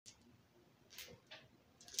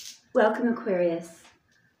Welcome, Aquarius.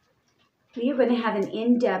 We are going to have an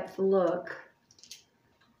in-depth look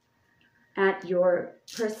at your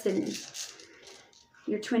person,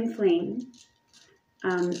 your twin flame.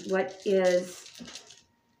 What is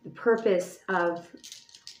the purpose of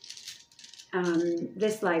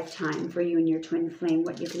this lifetime for you and your twin flame?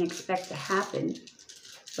 What you can expect to happen?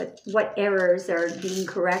 What errors are being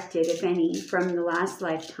corrected, if any, from the last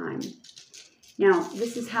lifetime? Now,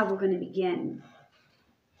 this is how we're going to begin.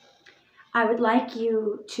 I would like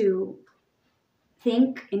you to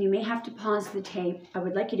think, and you may have to pause the tape. I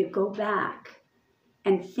would like you to go back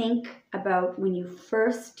and think about when you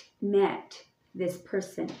first met this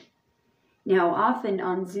person. Now, often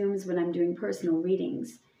on Zooms when I'm doing personal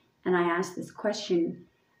readings and I ask this question,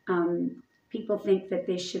 people think that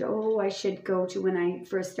they should, I should go to when I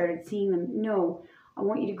first started seeing them. No, I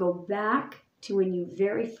want you to go back to when you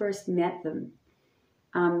very first met them.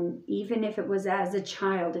 Even if it was as a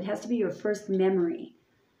child, it has to be your first memory.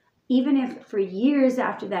 Even if for years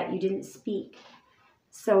after that you didn't speak.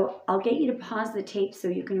 So I'll get you to pause the tape so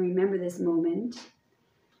you can remember this moment.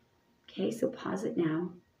 Okay, so pause it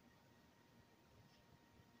now.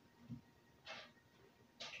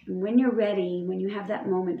 And when you're ready, when you have that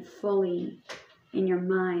moment fully in your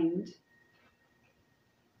mind,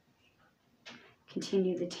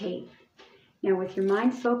 continue the tape. Now with your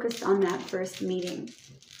mind focused on that first meeting,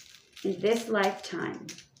 in this lifetime,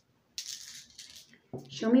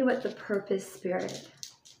 show me what the purpose, Spirit,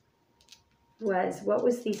 was. What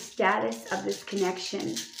was the status of this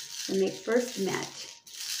connection when they first met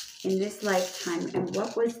in this lifetime, and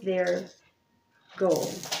what was their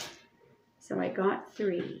goal? So I got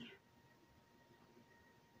 3.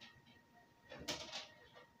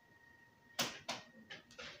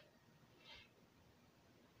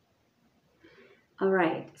 All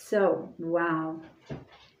right, so wow.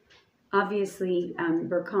 Obviously,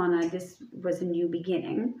 Berkana, this was a new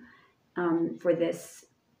beginning for this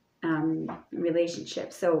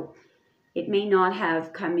relationship. So it may not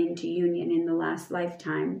have come into union in the last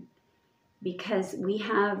lifetime, because we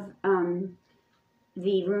have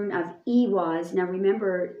the rune of E was. Now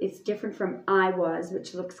remember, it's different from I was,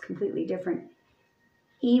 which looks completely different.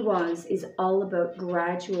 E was is all about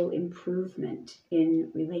gradual improvement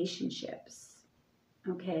in relationships.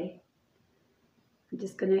 Okay? I'm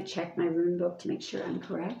just going to check my rune book to make sure I'm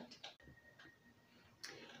correct.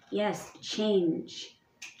 Yes, change.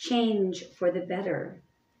 Change for the better.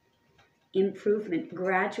 Improvement,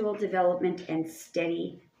 gradual development, and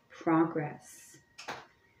steady progress.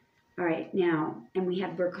 All right, now, and we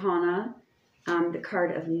have Berkana, the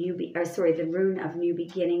card of the rune of new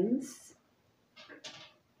beginnings.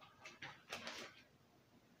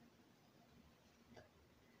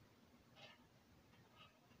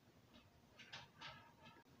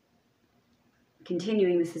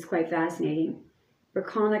 Continuing, this is quite fascinating.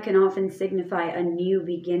 Berkana can often signify a new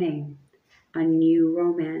beginning, a new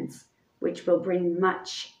romance, which will bring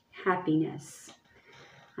much happiness.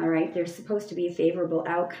 All right, there's supposed to be a favorable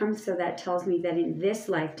outcome, so that tells me that in this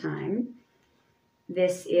lifetime,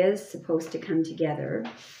 this is supposed to come together.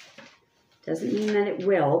 Doesn't mean that it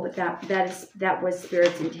will, but that was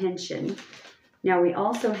Spirit's intention. Now we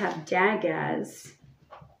also have Dagaz,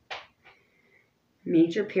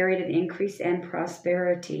 major period of increase and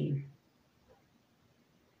prosperity.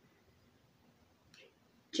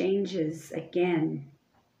 Changes again.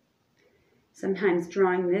 Sometimes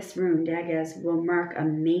drawing this rune, Dagaz, will mark a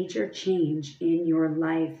major change in your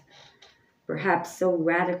life. Perhaps so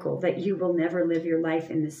radical that you will never live your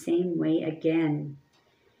life in the same way again.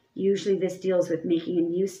 Usually this deals with making a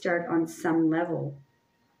new start on some level.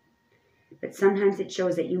 But sometimes it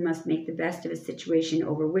shows that you must make the best of a situation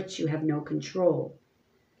over which you have no control.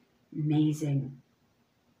 Amazing.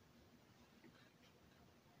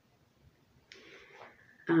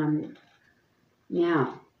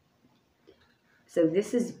 Now, so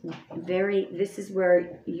this is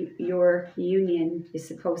where your union is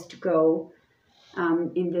supposed to go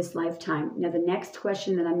in this lifetime. Now, the next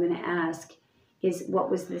question that I'm going to ask is, what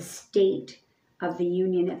was the state of the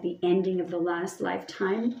union at the ending of the last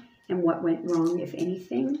lifetime, and what went wrong, if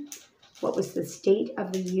anything? What was the state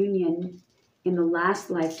of the union in the last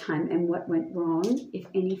lifetime, and what went wrong, if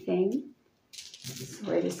anything?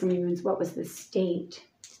 Sorry, there's so many runes. What was the state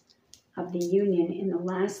of the union in the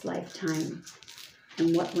last lifetime,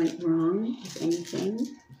 and what went wrong, if anything?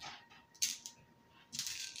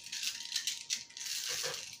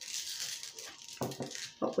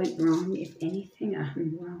 What went wrong, if anything?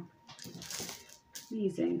 Wow.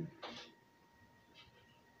 Amazing.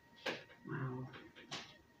 Wow.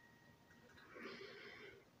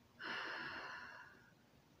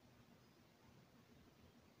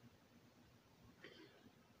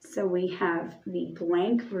 So we have the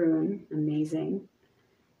blank rune, amazing.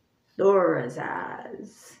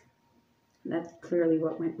 Thorazaz. That's clearly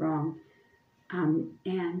what went wrong.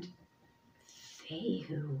 And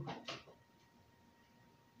Fehu.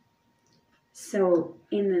 So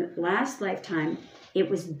in the last lifetime, it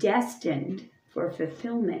was destined for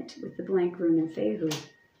fulfillment with the blank rune and Fehu.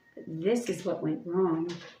 But this is what went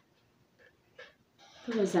wrong.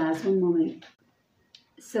 Thorazaz, one moment.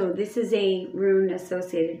 So this is a rune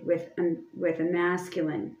associated with a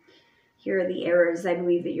masculine. Here are the errors I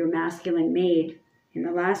believe that your masculine made in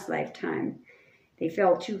the last lifetime. They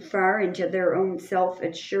fell too far into their own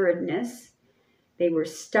self-assuredness. They were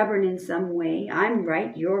stubborn in some way. I'm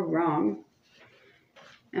right, you're wrong.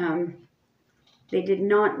 They did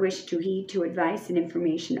not wish to heed to advice and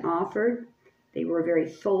information offered. They were very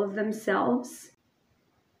full of themselves.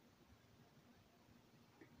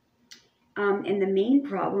 And the main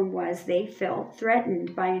problem was they felt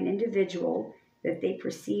threatened by an individual that they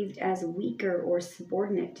perceived as weaker or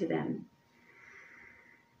subordinate to them.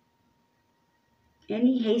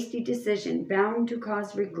 Any hasty decision bound to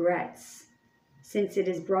cause regrets, since it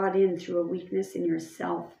is brought in through a weakness in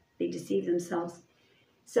yourself. They deceive themselves.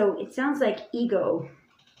 So it sounds like ego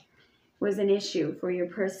was an issue for your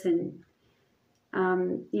person.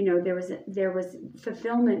 You know, there was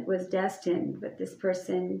fulfillment was destined, but this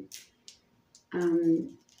person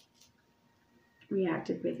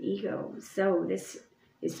reacted with ego. So this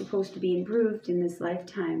is supposed to be improved in this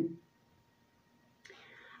lifetime.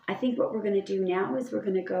 I think what we're going to do now is we're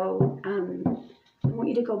going to go, I want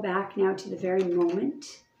you to go back now to the very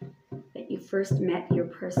moment that you first met your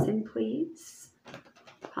person, please.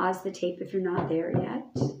 Pause the tape if you're not there yet.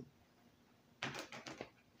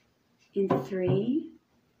 In 3,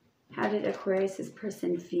 how did Aquarius's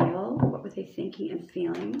person feel? What were they thinking and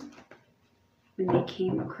feeling when they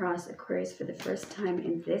came across Aquarius for the first time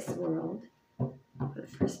in this world? For the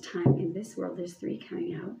first time in this world, there's 3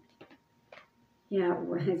 coming out. Yeah,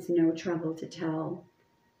 well, it's no trouble to tell.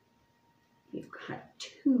 You've got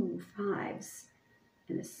 2 5s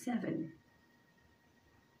and a 7.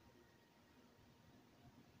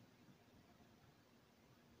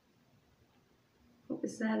 What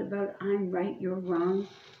was that about? I'm right, you're wrong.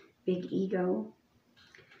 Big ego.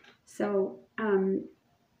 So,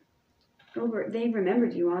 they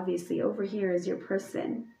remembered you, obviously. Over here is your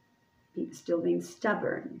person, still being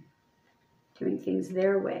stubborn, doing things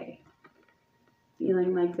their way,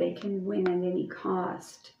 feeling like they can win at any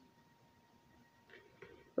cost.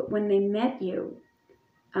 But when they met you,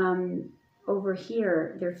 over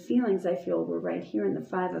here, their feelings, I feel, were right here in the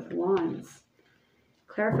 5 of Wands.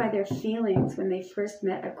 Clarify their feelings when they first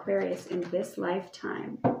met Aquarius in this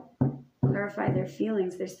lifetime. Clarify their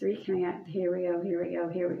feelings. There's 3 coming out. Here we go, here we go,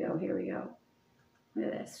 here we go, here we go. Look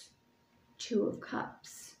at this. 2 of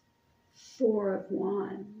Cups. 4 of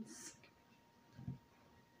Wands.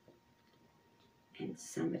 And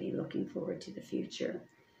somebody looking forward to the future.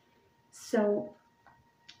 So,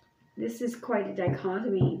 this is quite a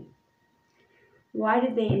dichotomy. Why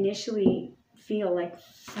did they initially feel like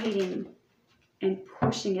fighting and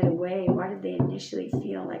pushing it away? Why did they initially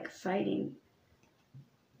feel like fighting?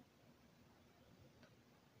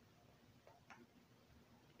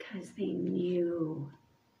 Because they knew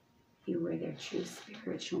you were their true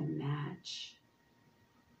spiritual match.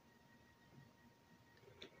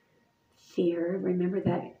 Fear, remember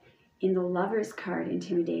that in the Lover's card,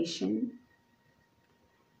 intimidation,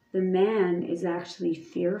 the man is actually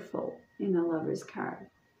fearful in the Lover's card.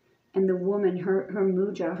 And the woman, her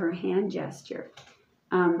mudra, her hand gesture,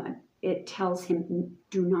 it tells him,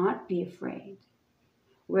 do not be afraid.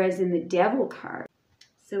 Whereas in the Devil card,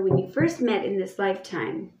 so when you first met in this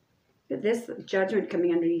lifetime, this Judgment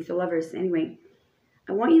coming underneath the Lovers, anyway,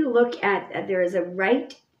 I want you to look at there is a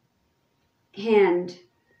right hand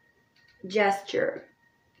gesture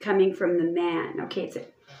coming from the man. Okay,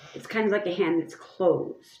 it's kind of like a hand that's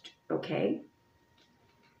closed, okay?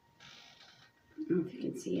 I don't know if you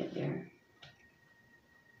can see it there.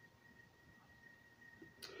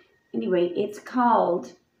 Anyway, it's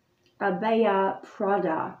called Abhaya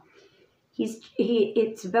Prada.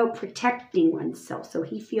 It's about protecting oneself. So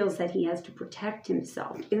he feels that he has to protect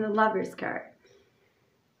himself in the Lover's card.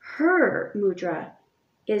 Her mudra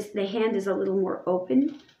is the hand is a little more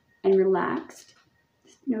open and relaxed.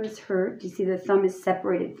 Notice her. Do you see the thumb is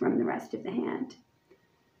separated from the rest of the hand?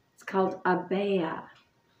 It's called Abhaya.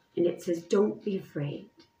 And it says, don't be afraid.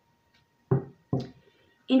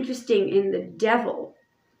 Interesting, in the Devil,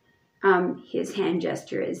 his hand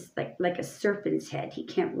gesture is like a serpent's head. He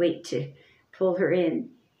can't wait to pull her in.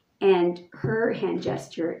 And her hand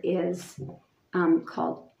gesture is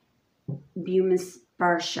called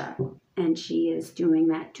Barsha, and she is doing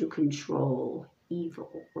that to control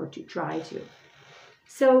evil, or to try to.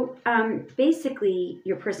 So basically,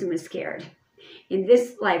 your person was scared. In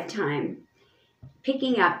this lifetime,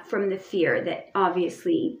 picking up from the fear that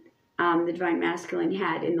obviously the Divine Masculine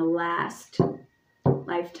had in the last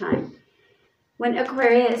lifetime. When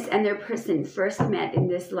Aquarius and their person first met in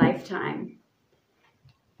this lifetime,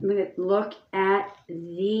 look at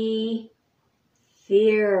the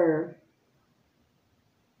fear.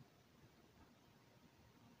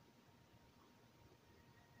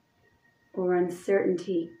 Or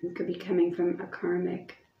uncertainty. It could be coming from a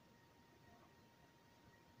karmic.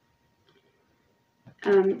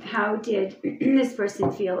 How did this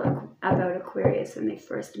person feel about Aquarius when they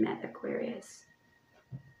first met Aquarius?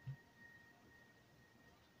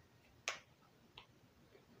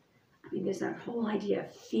 I mean, there's that whole idea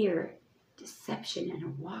of fear, deception, and a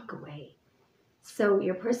walk away. So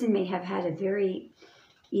your person may have had a very,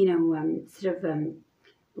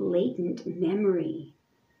 latent memory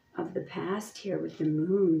of the past here with the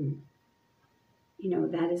moon.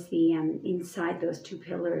 That is the, inside those two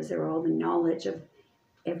pillars are all the knowledge of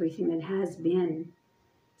everything that has been.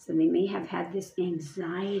 So they may have had this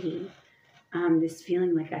anxiety, this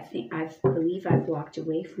feeling like, I believe I've walked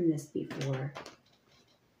away from this before.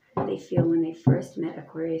 How do they feel when they first met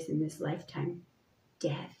Aquarius in this lifetime?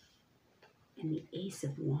 Death and the Ace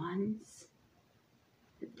of Wands.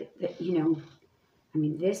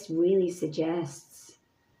 This really suggests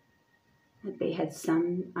that they had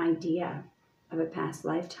some idea of a past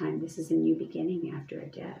lifetime. This is a new beginning after a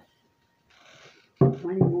death.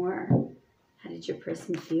 One more. How did your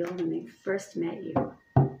person feel when they first met you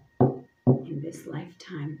in this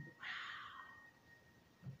lifetime?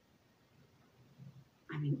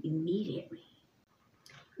 Wow. Immediately.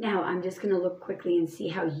 Now, I'm just going to look quickly and see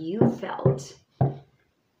how you felt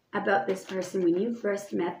about this person when you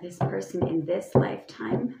first met this person in this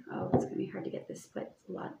lifetime. Oh, it's going to be hard to get this split. It's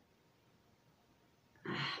a lot.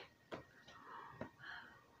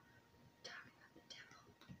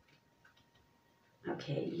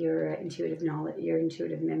 Okay, your intuitive knowledge, your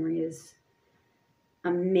intuitive memory is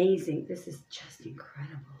amazing. This is just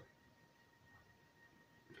incredible.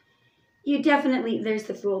 You definitely, there's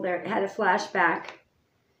the Fool there, had a flashback.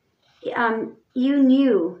 You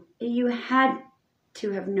knew, you had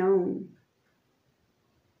to have known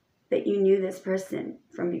that you knew this person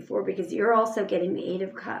from before, because you're also getting the Eight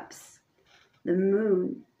of Cups, the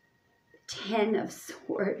Moon, the Ten of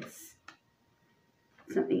Swords.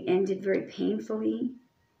 Something ended very painfully.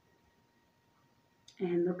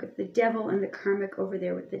 And look at the Devil and the karmic over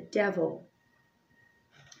there with the Devil.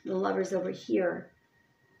 The Lovers over here.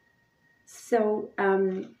 So,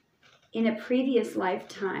 in a previous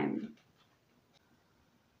lifetime,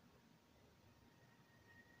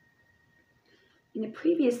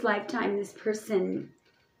 this person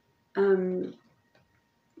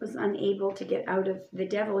was unable to get out of the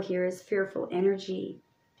Devil here as fearful energy.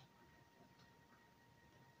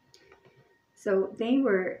 So they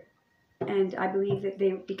were, and I believe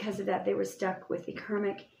that because of that, they were stuck with the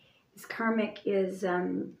karmic. This karmic is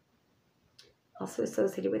also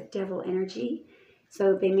associated with Devil energy.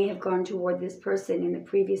 So they may have gone toward this person in the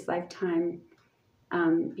previous lifetime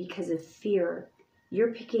because of fear.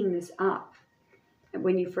 You're picking this up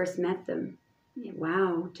when you first met them.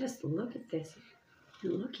 Wow, just look at this.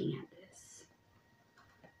 You're looking at this.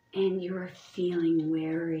 And you're feeling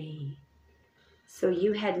wary. So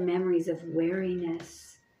you had memories of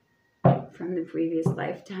wariness from the previous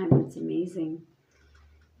lifetime. It's amazing.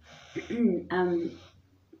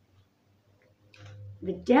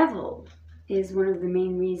 The Devil is one of the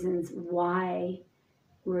main reasons why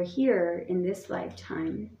we're here in this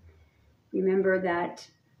lifetime. Remember that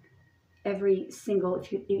every single,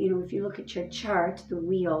 if you look at your chart, the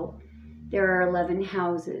wheel, there are 11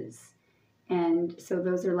 houses. And so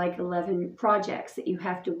those are like 11 projects that you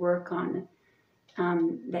have to work on.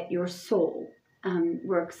 That your soul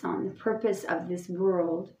works on. The purpose of this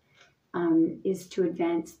world is to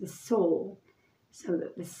advance the soul so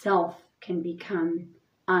that the self can become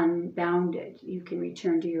unbounded. You can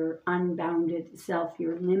return to your unbounded self,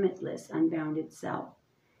 your limitless, unbounded self.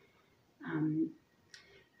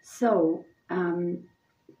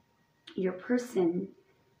 Your person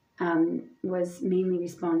was mainly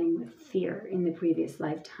responding with fear in the previous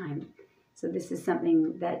lifetime. So this is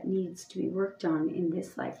something that needs to be worked on in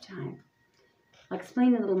this lifetime. I'll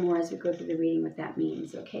explain a little more as we go through the reading what that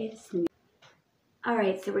means, okay? All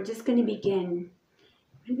right, so we're just going to begin.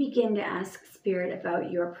 I'm going to begin to ask Spirit about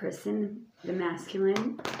your person, the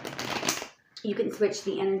masculine. You can switch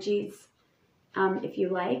the energies if you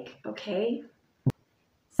like, okay?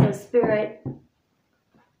 So Spirit,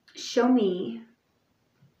 show me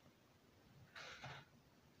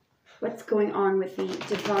what's going on with the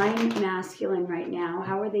divine masculine right now.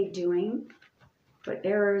 How are they doing? What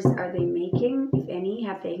errors are they making, if any?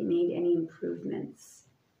 Have they made any improvements?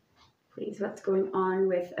 Please, what's going on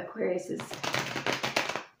with Aquarius's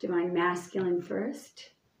divine masculine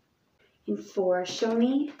first? In 4, show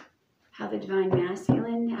me how the divine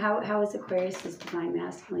masculine, how is Aquarius's divine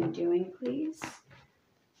masculine doing, please?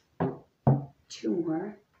 2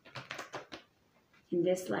 more. In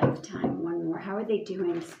this lifetime, 1 more. How are they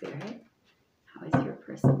doing, Spirit? How is your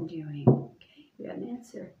person doing? Okay, we got an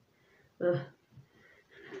answer. Ugh.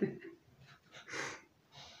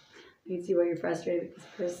 You can see why you're frustrated with this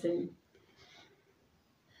person.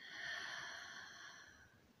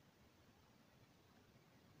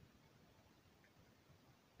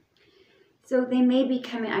 So they may be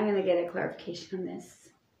coming, I'm going to get a clarification on this.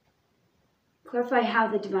 Clarify how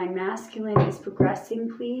the divine masculine is progressing,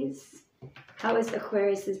 please. How is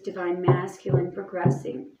Aquarius's divine masculine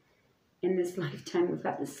progressing in this lifetime? We've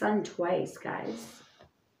got the sun twice, guys.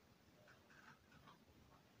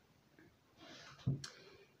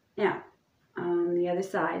 Now, on the other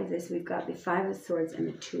side of this, we've got the 5 of Swords and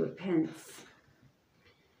the 2 of Pence.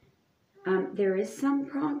 There is some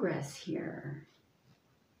progress here.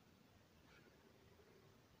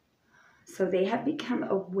 So they have become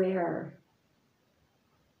aware.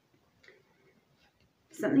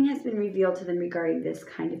 Something has been revealed to them regarding this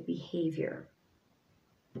kind of behavior.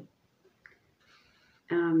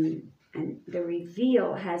 And the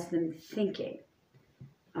reveal has them thinking.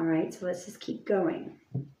 All right, so let's just keep going.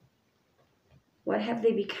 What have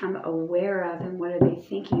they become aware of, and what are they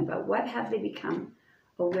thinking about? What have they become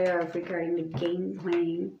aware of regarding the game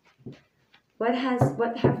playing? What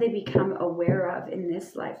have they become aware of in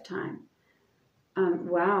this lifetime?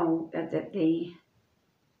 Wow, that they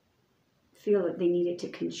feel that they needed to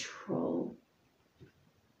control.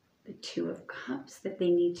 The 2 of Cups, that they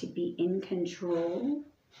need to be in control.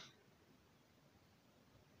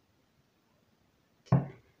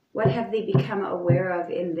 What have they become aware of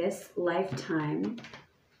in this lifetime?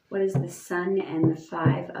 What is the Sun and the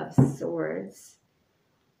 5 of Swords?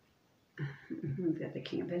 We've got the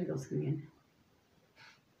King of Pentacles coming in.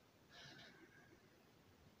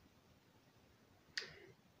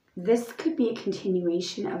 This could be a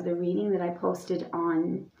continuation of the reading that I posted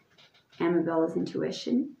on Amabella's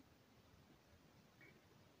Intuition.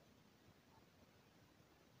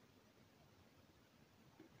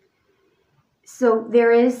 So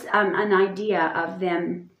there is an idea of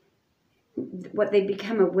them, what they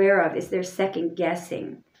become aware of is their second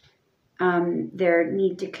guessing, their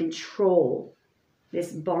need to control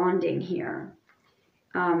this bonding here.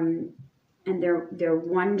 And they're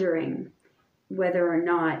wondering whether or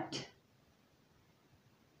not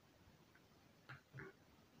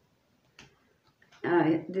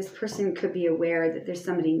this person could be aware that there's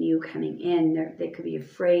somebody new coming in. They could be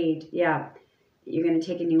afraid, yeah, that you're going to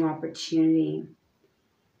take a new opportunity.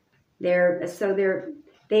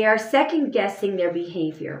 They are second guessing their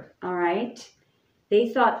behavior, all right? They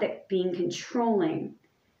thought that being controlling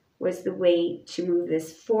was the way to move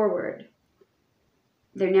this forward.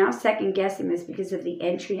 They're now second guessing this because of the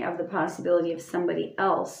entry of the possibility of somebody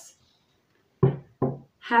else.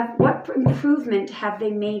 What improvement have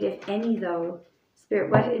they made, if any, though?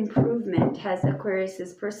 Spirit, what improvement has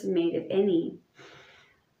Aquarius's person made, if any?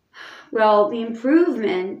 Well, the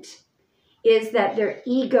improvement is that their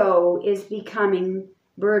ego is becoming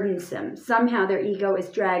burdensome. Somehow their ego is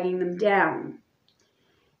dragging them down.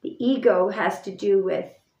 The ego has to do with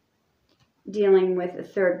dealing with a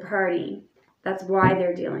third party. That's why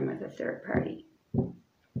they're dealing with a third party.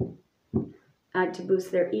 To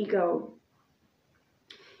boost their ego.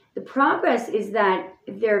 The progress is that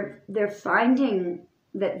they're finding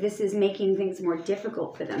that this is making things more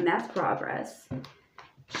difficult for them. That's progress.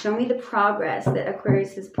 Show me the progress that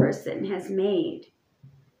Aquarius's person has made.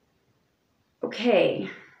 Okay.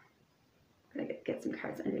 I'm going to get some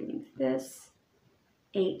cards underneath this.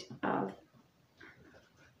 8 of...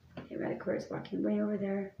 Okay, Red Aquarius walking way over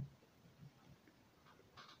there.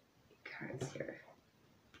 Cards here.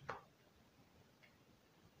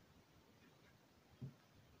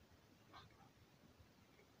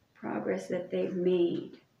 Progress that they've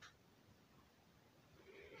made.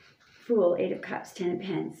 Fool, 8 of Cups, 10 of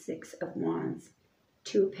Pence, 6 of Wands,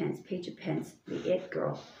 2 of Pence, Page of Pence, the It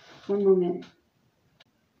Girl. One moment.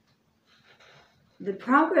 The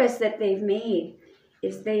progress that they've made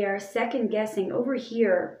is they are second guessing over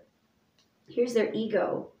here. Here's their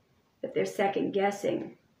ego that they're second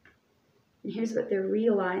guessing. And here's what they're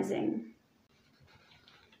realizing.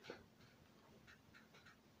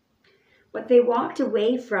 What they walked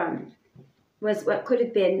away from was what could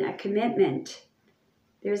have been a commitment.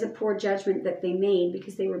 There's a poor judgment that they made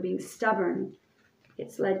because they were being stubborn.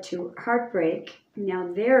 It's led to heartbreak.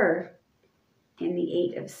 Now they're in the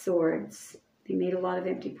Eight of Swords. They made a lot of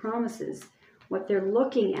empty promises. What they're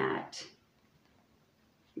looking at,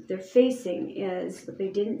 what they're facing is, what they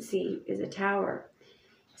didn't see is a Tower.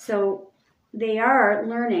 So they are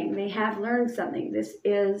learning. They have learned something. This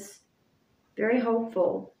is very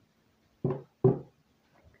hopeful.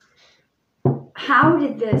 How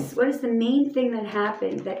did this, what is the main thing that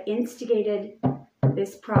happened that instigated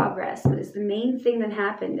this progress? What is the main thing that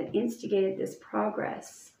happened that instigated this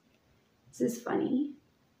progress? This is funny.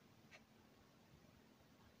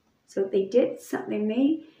 So they did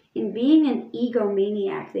something, in being an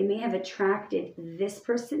egomaniac, they may have attracted this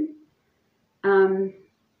person.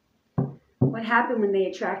 What happened when they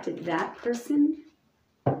attracted that person?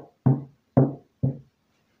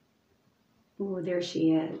 Oh, there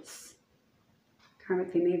she is.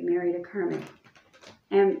 Karmic, they may have married a karmic.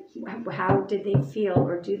 And how did they feel,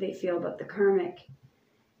 or do they feel about the karmic?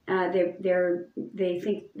 They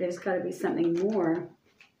think there's got to be something more.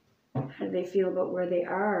 How do they feel about where they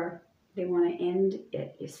are? They want to end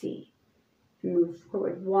it, you see, and move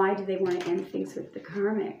forward. Why do they want to end things with the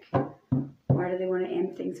karmic? Why do they want to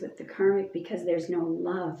end things with the karmic? Because there's no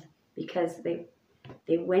love. Because they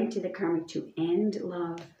went to the karmic to end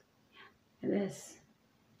love. Look at this.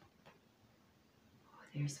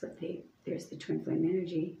 There's the twin flame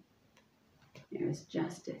energy. There's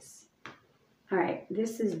justice. All right,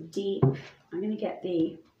 this is deep. I'm going to get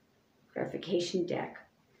the clarification deck.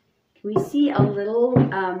 Can we see a little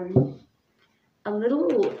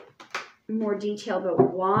more detail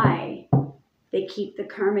about why they keep the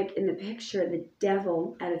karmic in the picture, the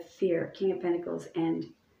devil, out of fear? King of Pentacles and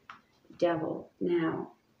devil.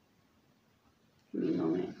 Now, give me a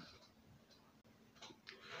moment.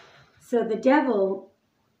 So the devil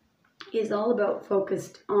is all about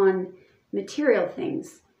focused on material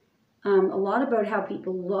things. A lot about how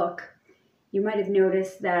people look. You might have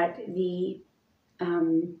noticed that the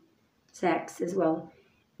sex as well.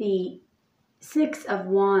 The Six of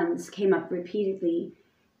Wands came up repeatedly.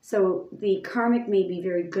 So the karmic may be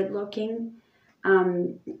very good looking.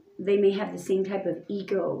 They may have the same type of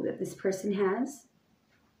ego that this person has.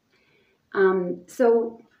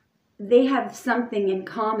 So they have something in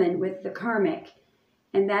common with the karmic.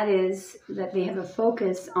 And that is that they have a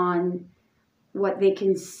focus on what they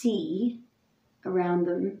can see around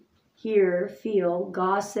them, hear, feel,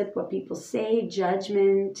 gossip, what people say,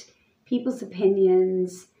 judgment, people's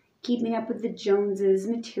opinions, keeping up with the Joneses,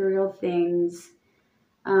 material things,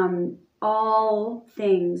 all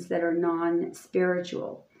things that are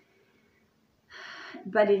non-spiritual.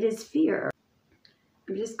 But it is fear.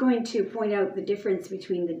 I'm just going to point out the difference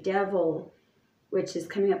between the devil, which is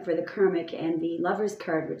coming up for the karmic, and the Lover's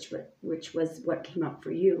card, which was what came up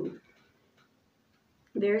for you.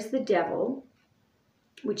 There's the devil,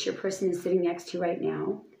 which your person is sitting next to right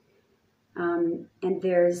now. And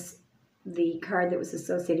there's the card that was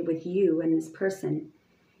associated with you and this person.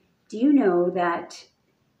 Do you know that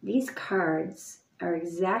these cards are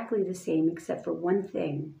exactly the same except for one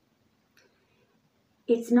thing?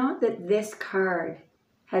 It's not that this card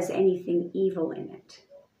has anything evil in it.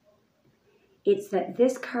 It's that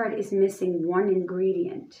this card is missing one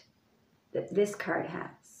ingredient that this card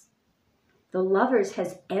has. The Lovers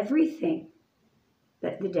has everything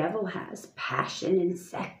that the devil has. Passion and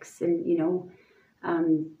sex and,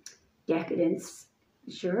 decadence.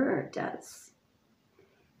 Sure, it does.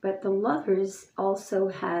 But the Lovers also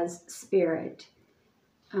has spirit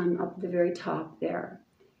up the very top there.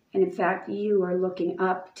 And in fact, you are looking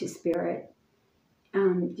up to spirit.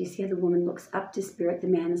 You see how the woman looks up to spirit? The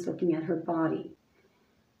man is looking at her body.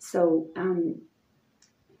 So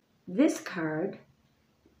this card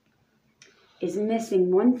is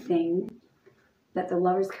missing one thing that the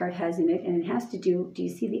Lover's card has in it, and it has to do you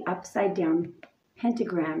see the upside down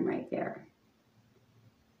pentagram right there?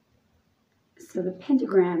 So the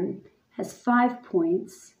pentagram has 5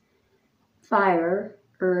 points: fire,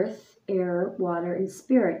 earth, air, water, and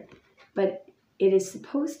spirit. But it is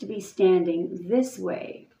supposed to be standing this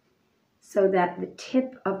way, so that the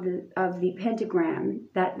tip of the pentagram,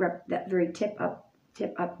 that very tip up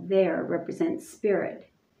there, represents spirit.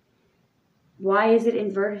 Why is it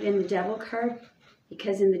inverted in the devil card?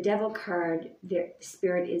 Because in the devil card, the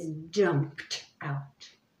spirit is dumped out.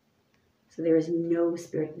 So there is no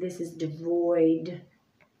spirit. This is devoid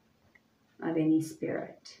of any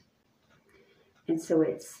spirit. And so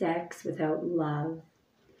it's sex without love.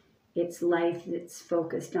 It's life that's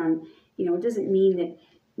focused on, it doesn't mean that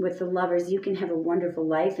with the lovers, you can have a wonderful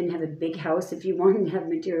life and have a big house if you want to have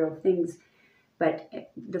material things, but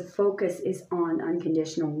the focus is on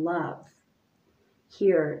unconditional love.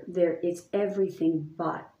 Here, it's everything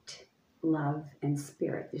but love and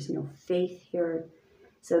spirit. There's no faith here,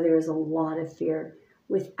 so there is a lot of fear.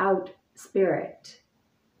 Without spirit,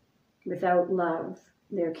 without love,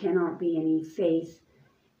 there cannot be any faith.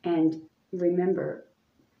 And remember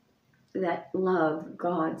that love,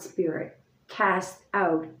 God, spirit, casts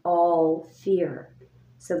out all fear.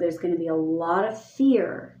 So there's going to be a lot of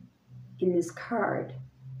fear in this card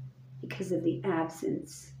because of the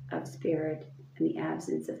absence of spirit and the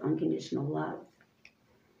absence of unconditional love.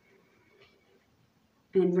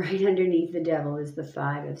 And right underneath the devil is the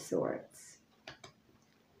Five of Swords.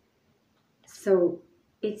 So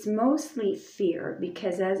it's mostly fear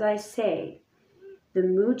because, as I say, the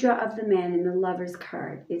mudra of the man in the Lover's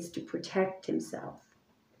card is to protect himself.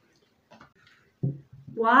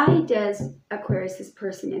 Why does Aquarius'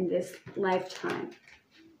 person in this lifetime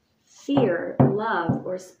fear love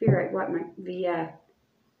or spirit? What the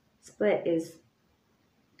split is,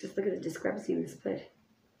 just look at the discrepancy in the split.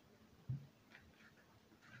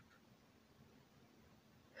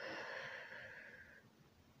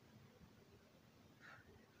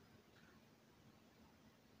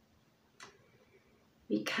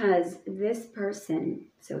 Because this person,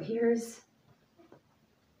 so here's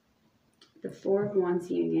the Four of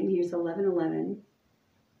Wands union, here's 1111.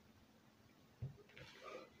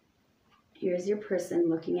 Here's your person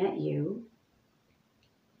looking at you.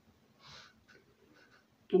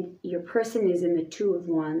 And your person is in the Two of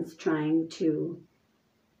Wands trying to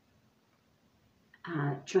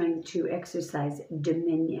exercise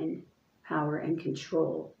dominion, power, and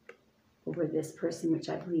control over this person, which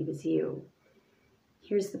I believe is you.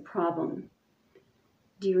 Here's the problem.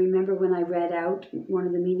 Do you remember when I read out one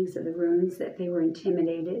of the meanings of the runes that they were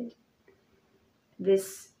intimidated?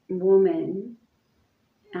 This woman,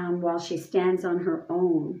 while she stands on her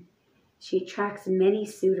own, she attracts many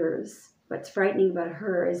suitors. What's frightening about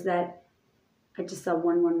her is that, I just saw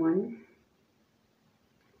 111.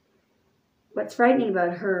 What's frightening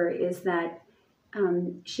about her is that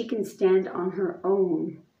she can stand on her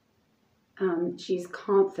own. She's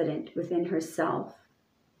confident within herself.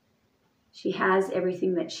 She has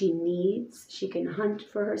everything that she needs. She can hunt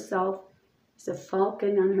for herself. There's a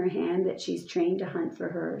falcon on her hand that she's trained to hunt for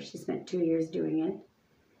her. She spent 2 years doing it.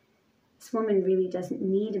 This woman really doesn't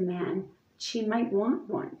need a man. She might want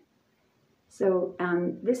one. So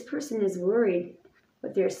this person is worried.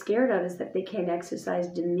 What they're scared of is that they can't exercise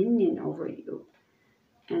dominion over you.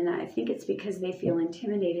 And I think it's because they feel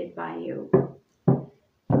intimidated by you.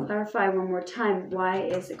 Clarify one more time. Why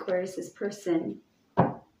is Aquarius' person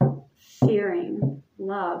fearing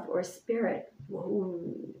love or spirit?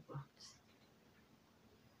 Whoa.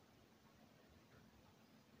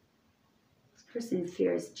 This person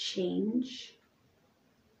fears change.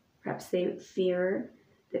 Perhaps they fear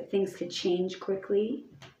that things could change quickly.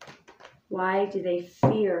 Why do they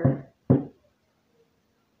fear?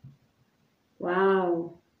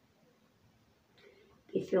 Wow.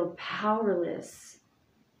 They feel powerless.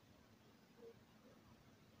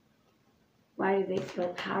 Why do they feel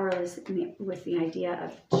powerless with the idea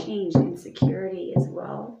of change and insecurity as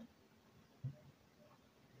well?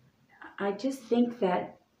 I just think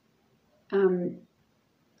that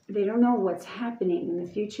they don't know what's happening in the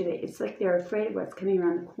future. It's like they're afraid of what's coming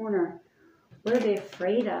around the corner. What are they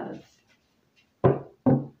afraid of?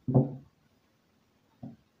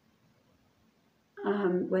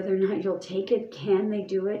 Whether or not you'll take it, can they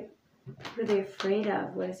do it? What are they afraid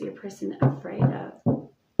of? What is your person afraid of?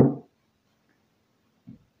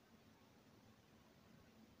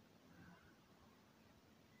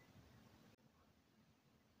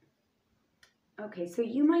 Okay, so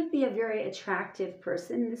you might be a very attractive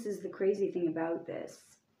person. This is the crazy thing about this.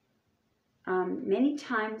 Many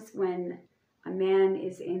times when a man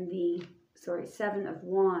is in the, Seven of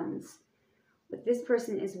Wands, what this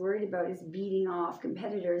person is worried about is beating off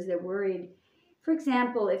competitors. They're worried, for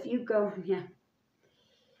example, if you go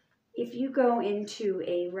into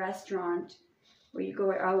a restaurant or you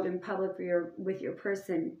go out in public with your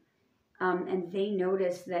person, and they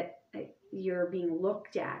notice that you're being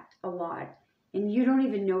looked at a lot, and you don't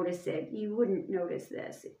even notice it. You wouldn't notice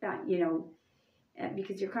this,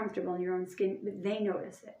 because you're comfortable in your own skin, but they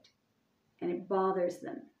notice it, and it bothers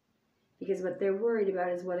them. Because what they're worried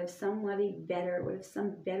about is what if some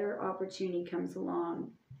better opportunity comes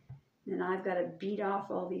along, then I've got to beat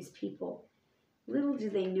off all these people. Little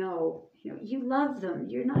do they know, you love them.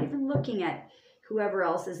 You're not even looking at whoever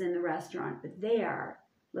else is in the restaurant, but they are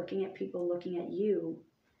looking at people looking at you.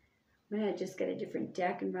 I'm going to just get a different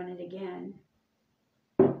deck and run it again.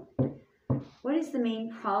 What is the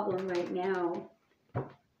main problem right now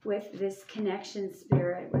with this connection,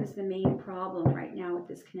 Spirit? What is the main problem right now with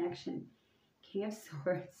this connection? King of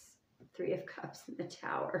Swords, Three of Cups, and the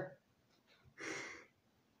Tower.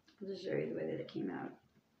 I'll just show you the way that it came out.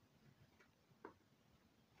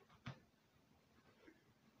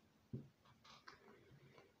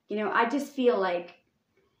 You know, I just feel like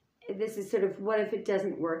this is sort of, what if it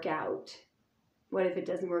doesn't work out? What if it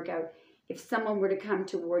doesn't work out? If someone were to come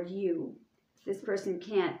toward you, if this person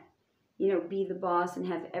can't, you know, be the boss and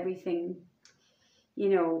have everything, you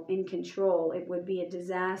know, in control, it would be a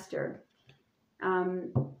disaster.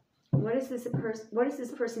 What is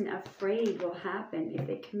this person afraid will happen if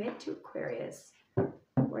they commit to Aquarius?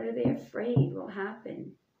 What are they afraid will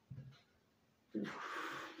happen?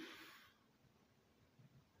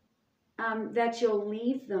 That you'll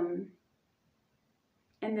leave them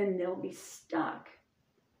and then they'll be stuck.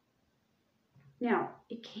 Now,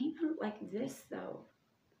 it came out like this, though.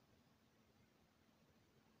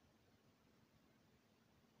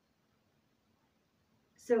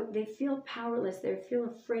 So they feel powerless. They feel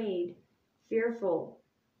afraid, fearful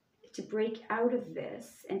to break out of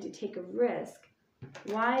this and to take a risk.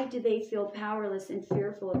 Why do they feel powerless and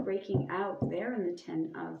fearful of breaking out? They're in the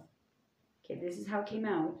Ten of. Okay, this is how it came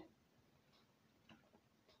out.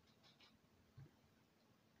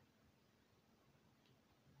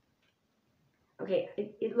 Okay,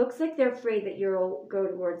 it looks like they're afraid that you'll go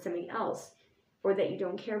towards somebody else, or that you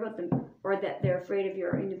don't care about them, or that they're afraid of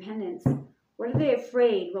your independence. What are they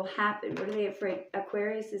afraid will happen? What are they afraid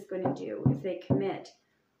Aquarius is going to do if they commit?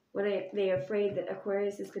 What are they afraid that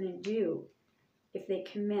Aquarius is going to do if they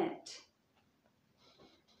commit?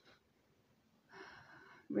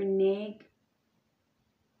 Renege.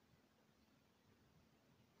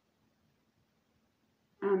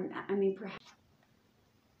 I mean, perhaps.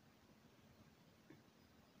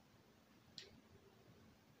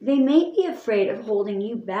 They may be afraid of holding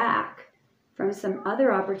you back from some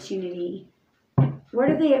other opportunity. What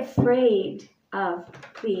are they afraid of,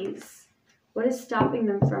 please? What is stopping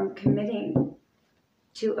them from committing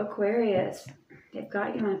to Aquarius? They've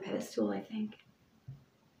got you on a pedestal, I think.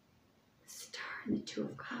 The Star and the Two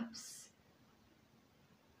of Cups.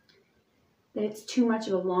 That it's too much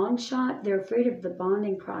of a long shot. They're afraid of the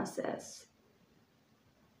bonding process.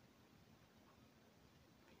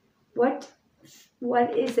 What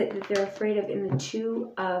is it that they're afraid of in the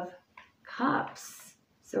Two of Cups?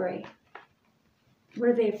 Sorry. What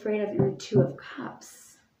are they afraid of in the Two of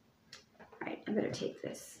Cups? All right, I better take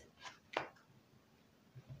this.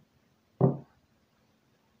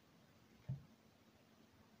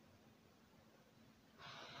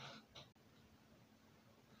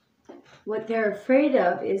 What they're afraid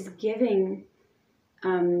of is giving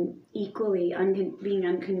equally, being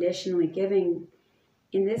unconditionally giving.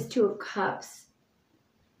 In this Two of Cups,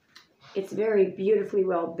 it's very beautifully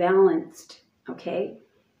well balanced, okay?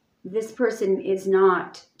 This person is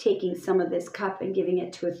not taking some of this cup and giving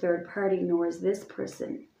it to a third party, nor is this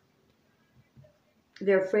person.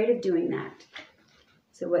 They're afraid of doing that.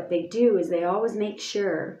 So what they do is they always make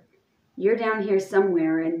sure you're down here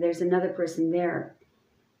somewhere and there's another person there.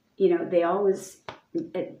 You know, they always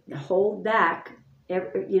hold back,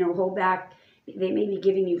 hold back. They may be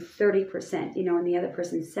giving you 30%, and the other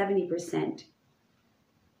person's 70%.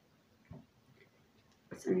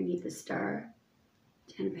 What's underneath the Star?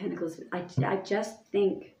 Ten of Pentacles. I just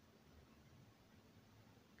think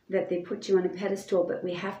that they put you on a pedestal, but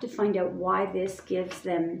we have to find out why this gives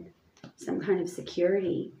them some kind of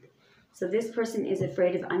security. So this person is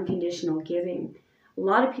afraid of unconditional giving. A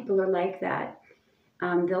lot of people are like that.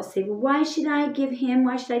 They'll say, well, why should I give him?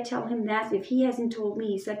 Why should I tell him that if he hasn't told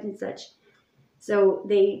me such and such? So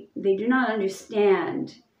they do not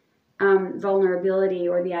understand vulnerability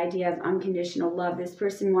or the idea of unconditional love. This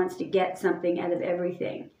person wants to get something out of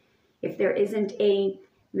everything. If there isn't a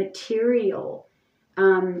material,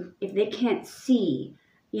 if they can't see,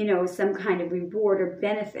 some kind of reward or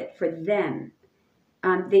benefit for them,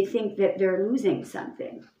 they think that they're losing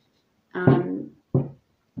something.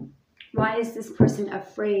 Why is this person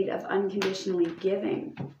afraid of unconditionally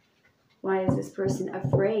giving? Why is this person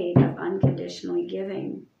afraid of unconditionally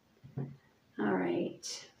giving? All right.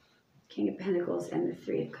 King of Pentacles and the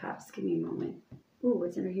Three of Cups. Give me a moment. Ooh,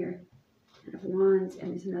 what's under here? Ten of Wands,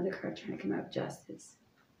 and there's another card trying to come out. Justice.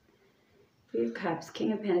 Three of Cups,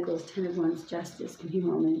 King of Pentacles, Ten of Wands, Justice. Give me a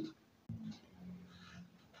moment.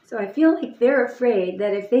 So I feel like they're afraid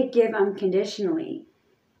that if they give unconditionally,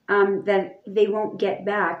 that they won't get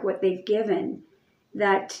back what they've given,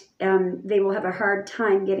 that they will have a hard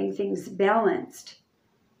time getting things balanced.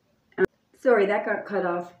 sorry, that got cut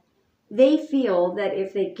off. They feel that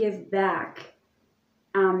if they give back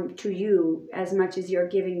to you as much as you're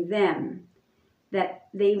giving them, that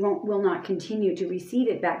they will not continue to receive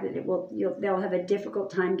it back, that they'll have a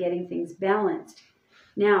difficult time getting things balanced.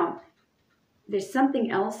 Now, there's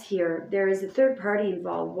something else here. There is a third party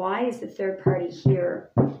involved. Why is the third party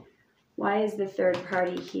here? Why is the third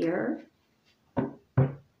party here?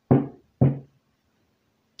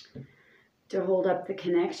 To hold up the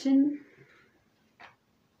connection.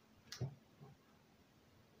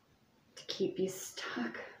 To keep you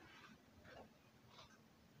stuck.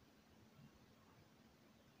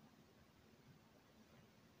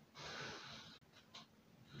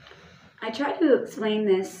 I try to explain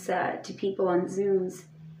this to people on Zooms.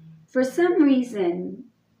 For some reason,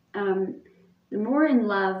 the more in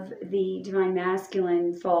love the divine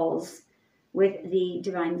masculine falls with the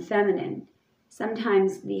divine feminine,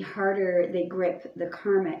 sometimes the harder they grip the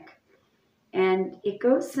karmic. And it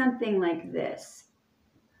goes something like this.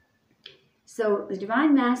 So the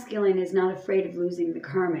divine masculine is not afraid of losing the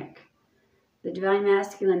karmic. The divine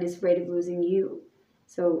masculine is afraid of losing you.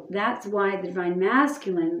 So that's why the divine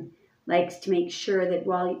masculine likes to make sure that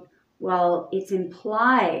while it's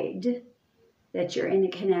implied that you're in a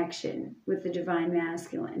connection with the divine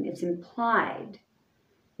masculine, it's implied.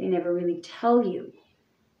 They never really tell you,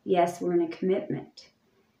 yes, we're in a commitment.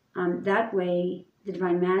 That way, the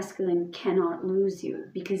divine masculine cannot lose you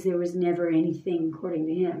because there was never anything, according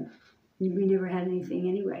to him. We never had anything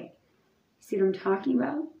anyway. See what I'm talking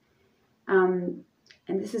about? And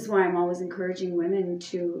this is why I'm always encouraging women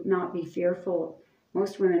to not be fearful.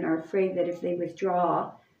 Most women are afraid that if they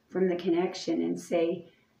withdraw from the connection and say,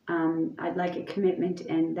 I'd like a commitment,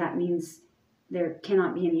 and that means there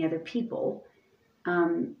cannot be any other people,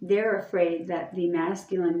 they're afraid that the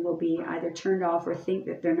masculine will be either turned off or think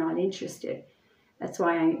that they're not interested. That's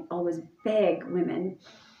why I always beg women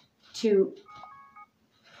to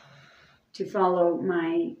follow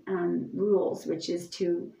my rules, which is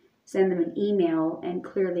to send them an email and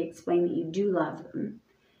clearly explain that you do love them.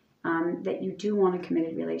 That you do want a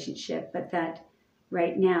committed relationship, but that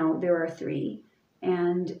right now there are 3,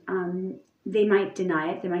 and they might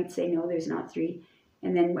deny it. They might say, no, there's not 3.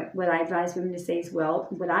 And then what I advise women to say is, well,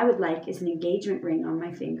 what I would like is an engagement ring on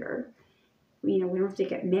my finger. We don't have to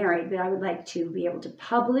get married, but I would like to be able to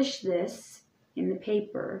publish this in the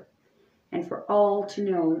paper and for all to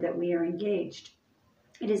know that we are engaged.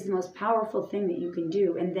 It is the most powerful thing that you can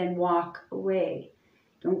do, and then walk away.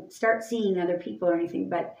 Don't start seeing other people or anything,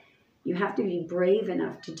 but you have to be brave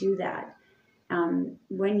enough to do that.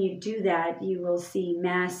 When you do that, you will see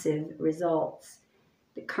massive results.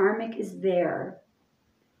 The karmic is there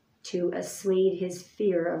to assuage his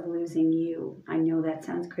fear of losing you. I know that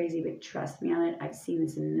sounds crazy, but trust me on it. I've seen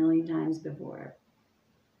this a million times before.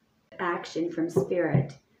 Action from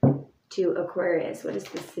Spirit to Aquarius. What is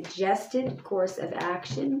the suggested course of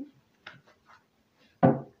action?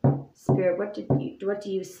 Spirit, what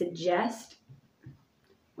do you suggest?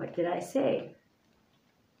 What did I say?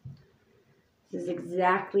 This is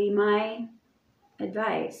exactly my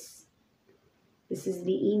advice. This is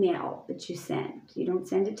the email that you send. You don't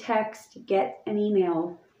send a text, get an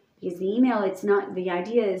email. Because the email, the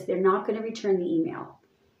idea is they're not going to return the email.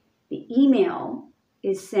 The email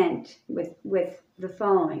is sent with the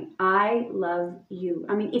following: I love you.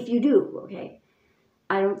 I mean, if you do, okay.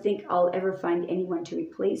 I don't think I'll ever find anyone to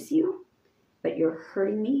replace you, but you're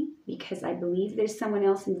hurting me because I believe there's someone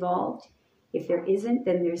else involved. If there isn't,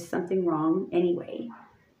 then there's something wrong anyway.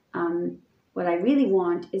 What I really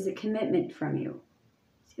want is a commitment from you.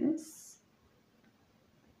 See this?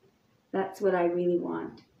 That's what I really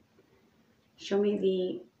want. Show me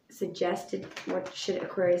the suggested, what should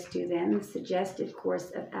Aquarius do then? The suggested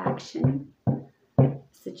course of action.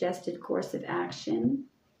 Suggested course of action.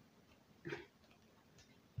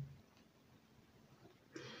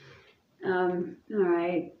 All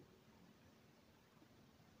right.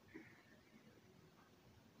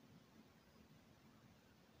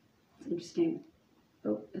 Interesting.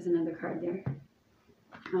 Oh, there's another card there.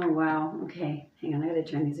 Oh, wow. Okay. Hang on. I got to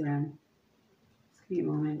turn these around. Just give me a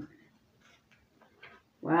moment.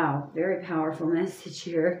 Wow. Very powerful message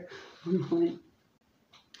here. One moment.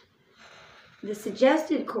 The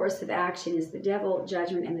suggested course of action is the Devil,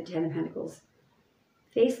 Judgment, and the Ten of Pentacles.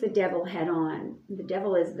 Face the devil head on. The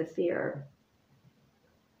devil is the fear.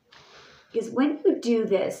 Because when you do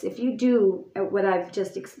this, if you do what I've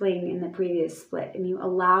just explained in the previous split, and you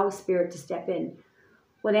allow Spirit to step in,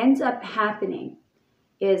 what ends up happening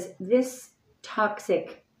is this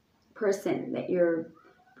toxic person that your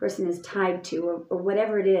person is tied to, or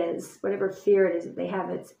whatever it is, whatever fear it is that they have,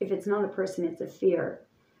 if it's not a person, it's a fear.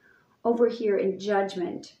 over here in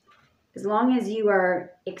judgment, as long as you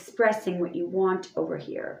are expressing what you want over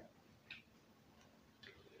here.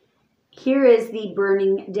 Here is the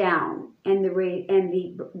burning down and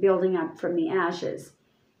the building up from the ashes.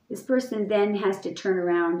 This person then has to turn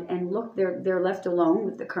around and look. They're left alone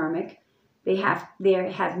with the karmic. They have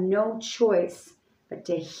no choice but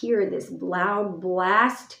to hear this loud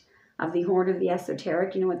blast of the horn of the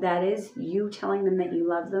esoteric. You know what that is? You telling them that you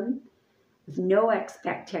love them with no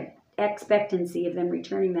expectancy of them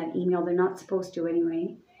returning that email. They're not supposed to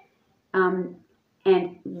anyway.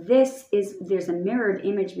 And there's a mirrored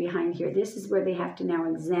image behind here. This is where they have to now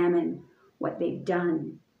examine what they've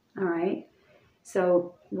done. All right.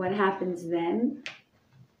 So what happens then?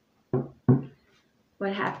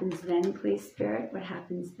 What happens then, please, Spirit? What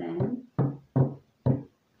happens then?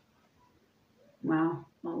 Wow.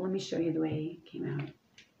 Well, let me show you the way it came out.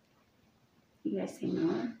 You guys say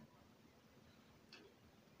more?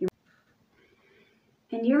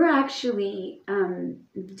 And you're actually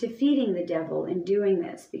defeating the devil in doing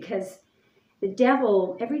this, because the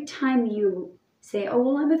devil, every time you say, oh,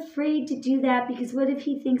 well, I'm afraid to do that because what if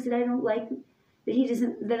he thinks that I don't like,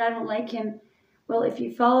 that I don't like him? Well, if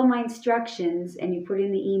you follow my instructions and you put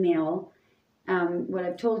in the email, what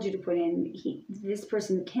I've told you to put in, this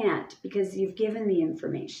person can't, because you've given the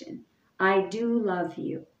information. I do love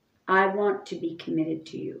you. I want to be committed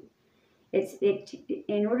to you.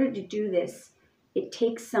 In order to do this, it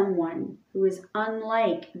takes someone who is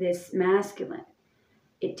unlike this masculine.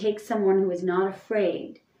 It takes someone who is not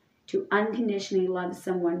afraid to unconditionally love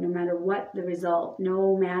someone no matter what the result,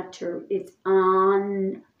 no matter, it's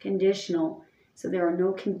unconditional. So there are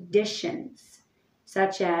no conditions,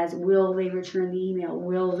 such as, will they return the email?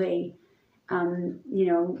 Will they,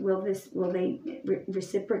 will they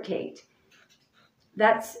reciprocate?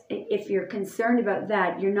 That's, if you're concerned about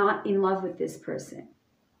that, you're not in love with this person.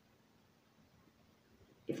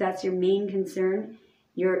 If that's your main concern,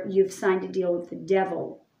 you've signed a deal with the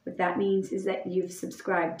devil. What that means is that you've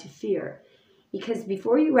subscribed to fear. Because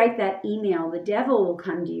before you write that email, the devil will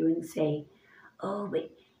come to you and say, oh, but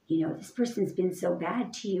this person's been so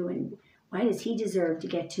bad to you, and why does he deserve to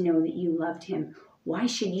get to know that you loved him? Why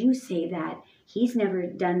should you say that? He's never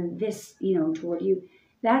done this, toward you.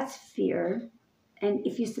 That's fear. And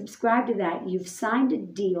if you subscribe to that, you've signed a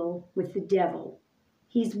deal with the devil.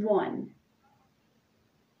 He's won.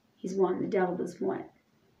 He's won. The devil is won.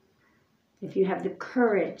 If you have the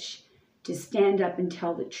courage to stand up and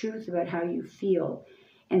tell the truth about how you feel.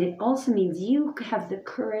 And it also means you have the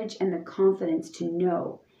courage and the confidence to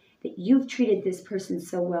know that you've treated this person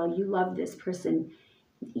so well. You love this person.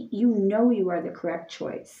 You know you are the correct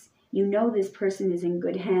choice. You know this person is in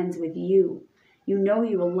good hands with you. You know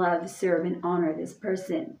you will love, serve, and honor this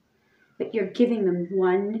person. But you're giving them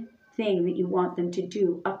one thing that you want them to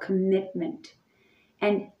do, a commitment.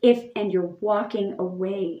 And you're walking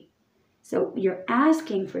away. So you're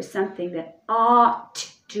asking for something that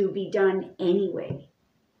ought to be done anyway.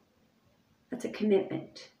 That's a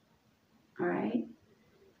commitment. All right?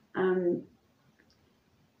 And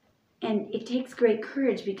it takes great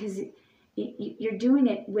courage, because you're doing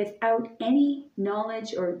it without any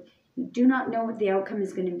knowledge, or you do not know what the outcome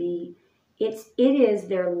is going to be. It is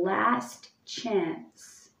their last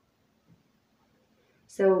chance.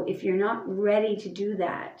 So if you're not ready to do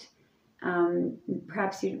that,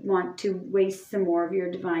 perhaps you want to waste some more of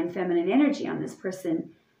your divine feminine energy on this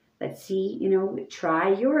person. Let's see,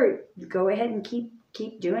 go ahead and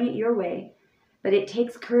keep doing it your way. But it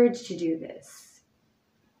takes courage to do this.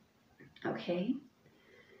 Okay?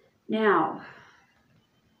 Now,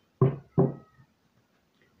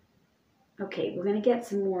 okay, we're going to get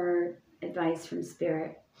some more advice from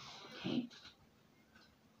Spirit. Okay?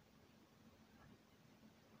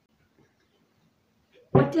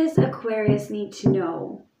 What does Aquarius need to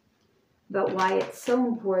know about why it's so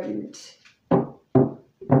important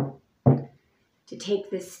to take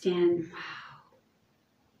this stand? Wow.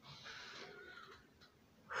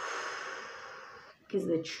 Because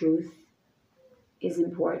the truth is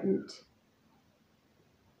important.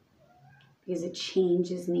 Because a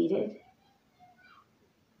change is needed.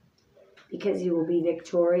 Because you will be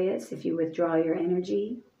victorious if you withdraw your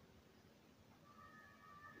energy.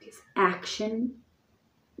 Because action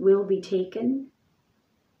will be taken.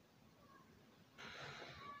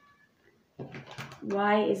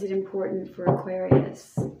 Why is it important for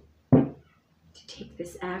Aquarius to take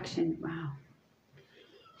this action? Wow.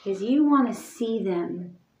 Because you want to see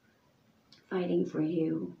them fighting for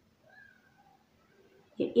you.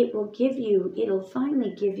 It'll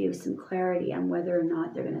finally give you some clarity on whether or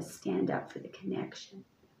not they're going to stand up for the connection.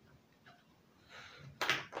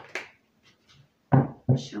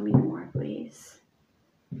 Show me more, please.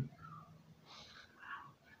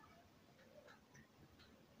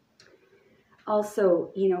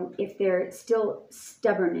 Also, you know, if they're still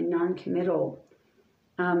stubborn and non-committal,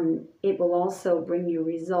 it will also bring you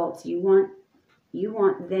results. You want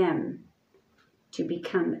them to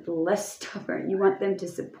become less stubborn. You want them to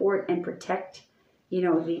support and protect, you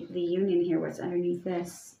know, the union here. What's underneath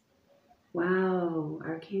this? Wow,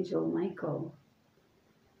 Archangel Michael.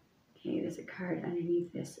 Okay, there's a card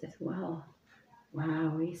underneath this as well.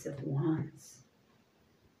 Wow, Ace of Wands.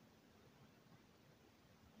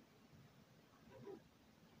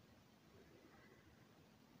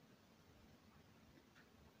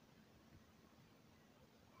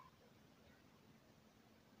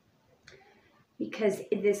 Because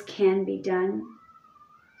this can be done.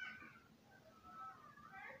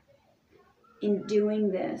 In doing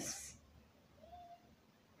this,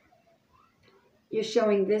 you're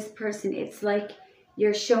showing this person, it's like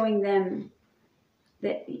you're showing them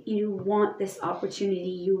that you want this opportunity.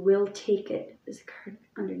 You will take it. There's a card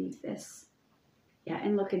underneath this. Yeah,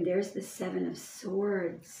 and look, and there's the Seven of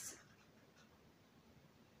Swords.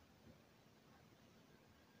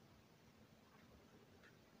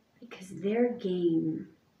 Because their game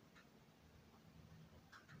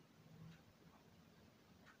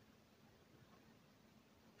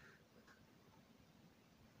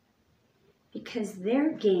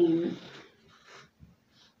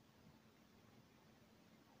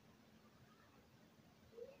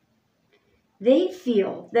they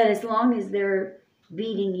feel that as long as they're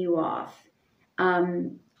beating you off,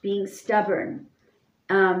 being stubborn,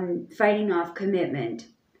 fighting off commitment,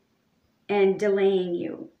 and delaying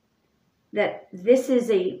you, that this is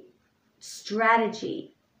a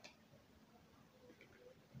strategy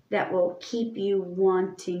that will keep you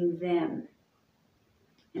wanting them.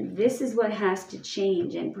 And this is what has to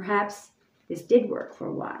change. And perhaps this did work for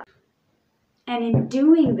a while. And in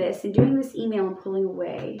doing this email and pulling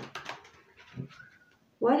away,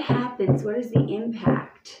 what happens? What is the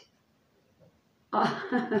impact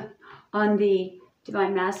on the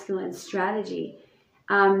Divine Masculine strategy?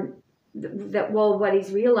 What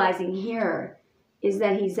he's realizing here is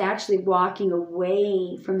that he's actually walking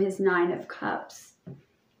away from his Nine of Cups.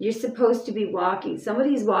 You're supposed to be walking.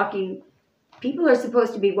 Somebody's walking. People are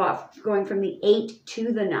supposed to be going from the 8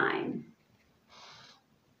 to the 9.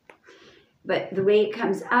 But the way it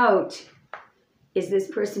comes out is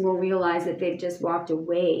this person will realize that they've just walked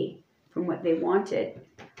away from what they wanted.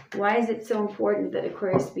 Why is it so important that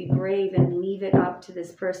Aquarius be brave and leave it up to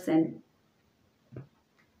this person?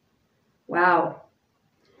 Wow.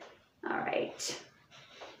 All right.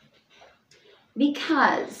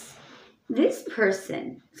 Because this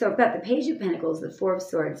person, so I've got the Page of Pentacles, the Four of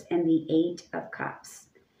Swords, and the Eight of Cups.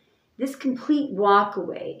 This complete walk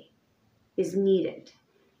away is needed.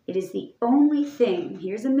 It is the only thing,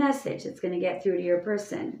 here's a message that's going to get through to your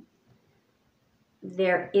person.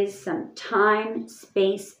 There is some time,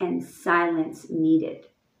 space, and silence needed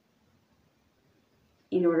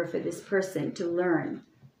in order for this person to learn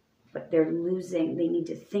what they're losing. They need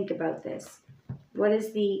to think about this. What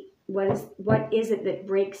is it that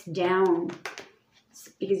breaks down?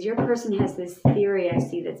 Because your person has this theory I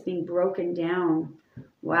see that's being broken down.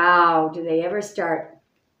 Wow, do they ever start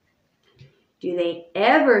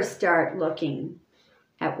looking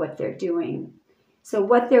at what they're doing? So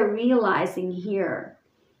what they're realizing here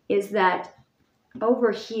is that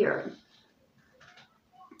over here,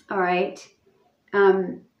 all right,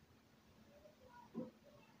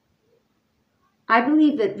 I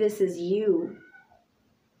believe that this is you.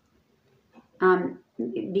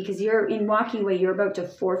 Because you're in walking away, you're about to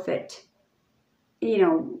forfeit,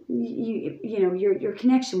 your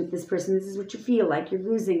connection with this person. This is what you feel like. You're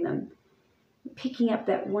losing them. Picking up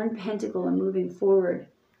that one pentacle and moving forward.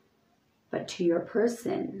 But to your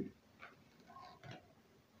person,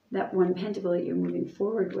 that one pentacle that you're moving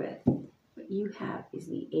forward with, what you have is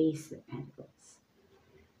the Ace of Pentacles.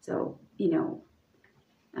 So, you've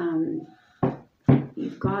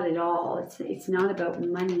got it all. It's not about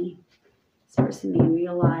money. This person may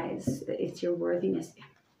realize that it's your worthiness.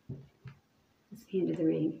 That's the end of the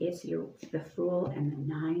reading. It's the Fool and the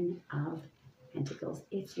Nine of Pentacles.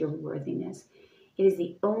 It's your worthiness. It is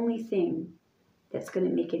the only thing that's going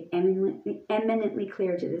to make it eminently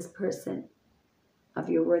clear to this person of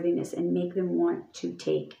your worthiness and make them want to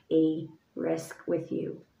take a risk with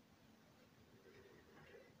you.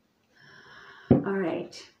 All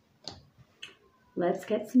right. Let's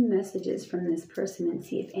get some messages from this person and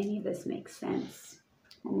see if any of this makes sense.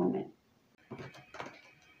 One moment.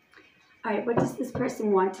 All right, what does this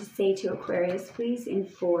person want to say to Aquarius, please? In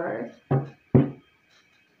 4,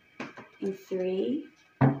 in 3,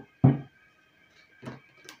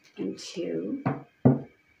 and 2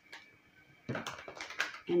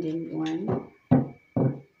 and in 1.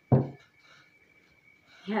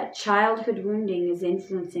 Yeah, childhood wounding is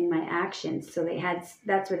influencing my actions. So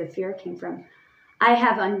that's where the fear came from. I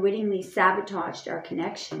have unwittingly sabotaged our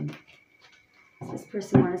connection. Does this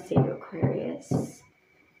person want to say to Aquarius?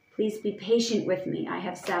 Please be patient with me. I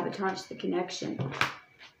have sabotaged the connection.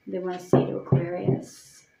 They want to say to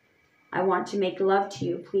Aquarius, I want to make love to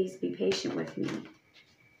you. Please be patient with me.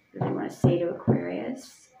 They want to say to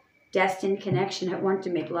Aquarius, destined connection. I want to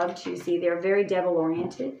make love to you. See, they're very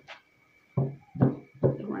devil-oriented.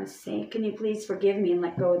 They want to say, can you please forgive me and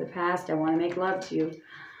let go of the past? I want to make love to you.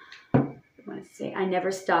 They want to say, I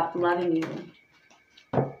never stopped loving you.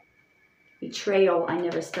 Betrayal, I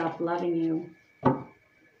never stopped loving you.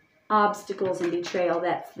 Obstacles and betrayal,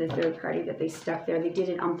 that's the third party that they stuck there. They did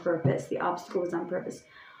it on purpose. The obstacle was on purpose.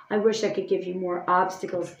 I wish I could give you more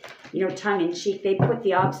obstacles, you know, tongue in cheek. They put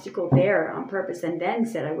the obstacle there on purpose and then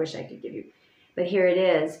said, I wish I could give you. But here it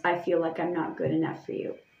is. I feel like I'm not good enough for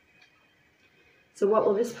you. So what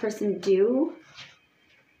will this person do?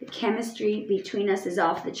 The chemistry between us is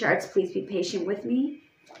off the charts. Please be patient with me.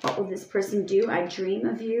 What will this person do? I dream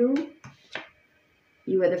of you.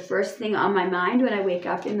 You are the first thing on my mind when I wake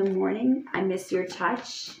up in the morning. I miss your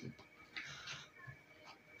touch.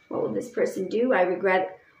 What will this person do? I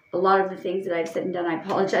regret a lot of the things that I've said and done. I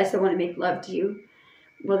apologize. I want to make love to you.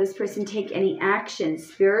 Will this person take any action?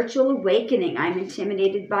 Spiritual awakening. I'm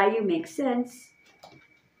intimidated by you. Makes sense.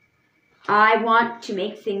 I want to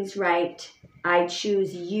make things right. I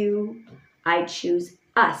choose you. I choose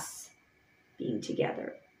us being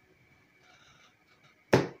together.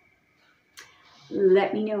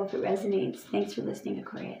 Let me know if it resonates. Thanks for listening,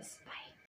 Aquarius.